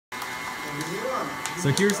So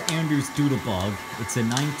here's Andrew's Doodlebug. It's a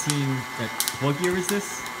 19... what year is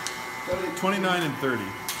this? 29 and 30.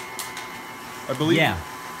 I believe. Yeah.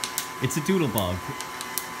 It's a Doodlebug.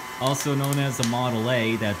 Also known as a Model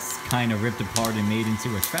A that's kind of ripped apart and made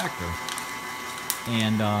into a tractor.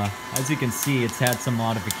 And as you can see, it's had some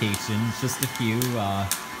modifications, just a few.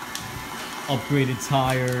 Upgraded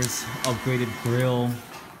tires, upgraded grill,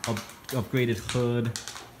 upgraded hood.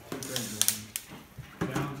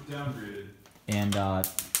 Downgraded. And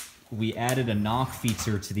we added a knock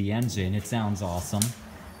feature to the engine. It sounds awesome.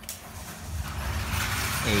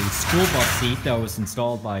 A school bus seat that was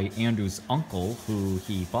installed by Andrew's uncle, who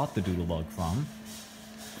he bought the Doodlebug from.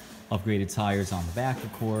 Upgraded tires on the back,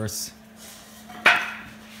 of course.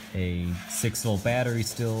 A 6-volt battery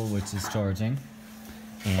still, which is charging.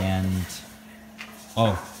 And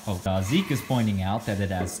Zeke is pointing out that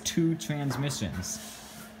it has 2 transmissions.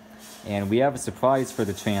 And we have a surprise for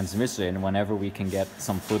the transmission whenever we can get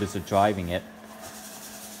some footage of driving it.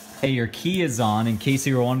 Hey, your key is on, in case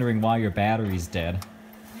you were wondering why your battery's dead.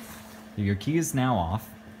 Your key is now off.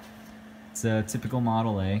 It's a typical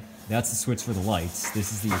Model A. That's the switch for the lights.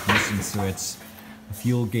 This is the ignition switch. A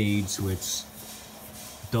fuel gauge, which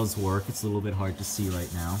does work. It's a little bit hard to see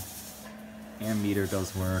right now. Ammeter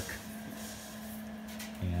does work.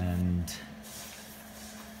 And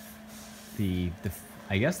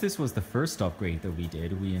I guess this was the first upgrade that we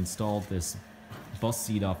did. We installed this bus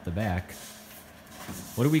seat off the back.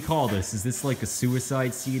 What do we call this? Is this like a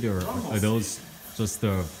suicide seat, or are those just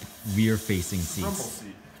the rear-facing seats? Rumble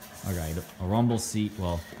seat. Alright, a rumble seat,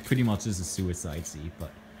 well, pretty much is a suicide seat,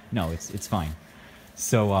 but no, it's fine.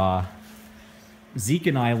 So, Zeke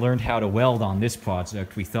and I learned how to weld on this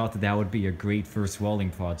project. We thought that would be a great first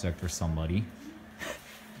welding project for somebody.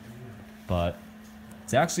 But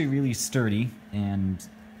it's actually really sturdy, and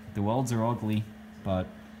the welds are ugly, but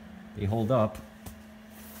they hold up.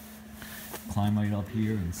 Climb right up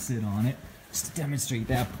here and sit on it, just to demonstrate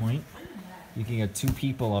that point. You can get 2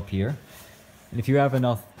 people up here. And if you have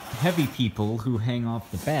enough heavy people who hang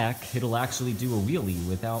off the back, it'll actually do a wheelie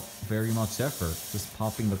without very much effort, just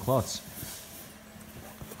popping the clutch.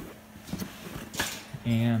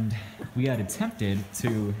 And we had attempted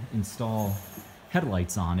to install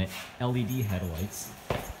headlights on it, LED headlights.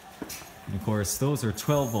 And of course, those are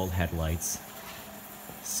 12-volt headlights.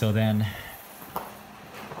 So then,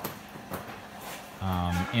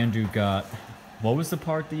 Andrew got, what was the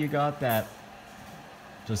part that you got that,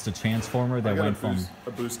 just a transformer that went from...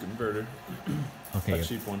 a boost converter. Okay. A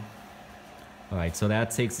cheap one. Alright, so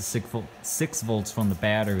that takes the 6 volts from the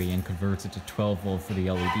battery and converts it to 12 volt for the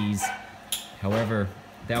LEDs. However,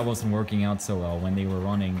 that wasn't working out so well. When they were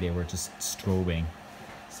running, they were just strobing.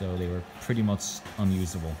 So they were pretty much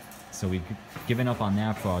unusable. So we've given up on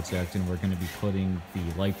that project, and we're going to be putting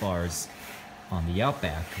the light bars on the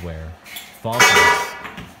Outback where fossils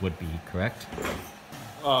would be, correct?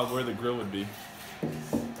 Where the grill would be.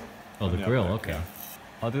 Oh, the grill, Outback, okay.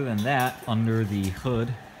 Yeah. Other than that, under the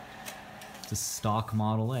hood, it's a stock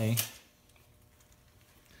Model A.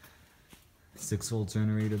 6-volt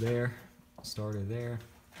generator there, starter there.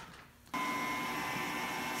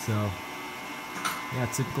 So, yeah,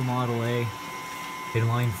 typical Model A.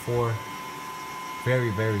 Inline 4,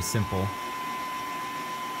 very, very simple.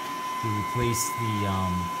 We replaced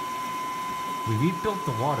we rebuilt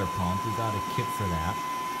the water pump. We got a kit for that.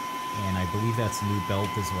 And I believe that's a new belt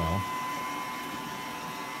as well.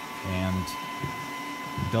 And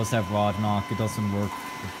it does have rod knock. It doesn't work.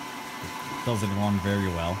 It doesn't run very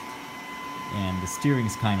well. And the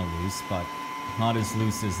steering's kind of loose, but not as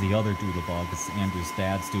loose as the other Doodlebug. It's Andrew's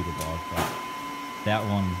dad's Doodlebug, but that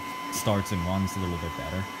one starts and runs a little bit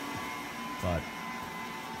better. But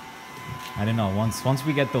I don't know, once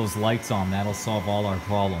we get those lights on, that'll solve all our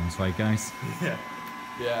problems, right guys? Yeah.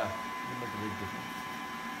 Yeah. It'll make a big difference.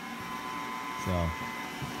 So,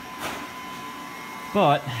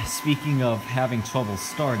 but speaking of having trouble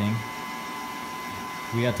starting,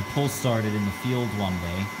 we had to pull start it in the field one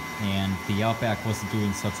day, and the Outback wasn't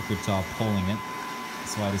doing such a good job pulling it.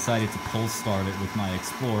 So I decided to pull start it with my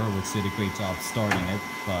Explorer, which did a great job starting it,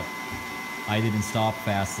 but I didn't stop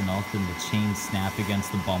fast enough, and the chain snapped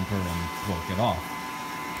against the bumper and broke it off.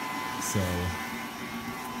 So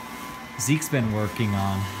Zeke's been working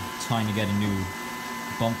on trying to get a new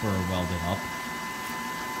bumper welded up.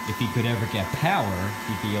 If he could ever get power,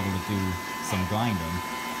 he'd be able to do some grinding.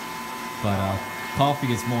 But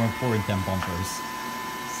coffee is more important than bumpers,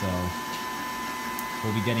 so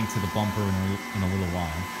we'll be getting to the bumper in a little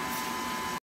while.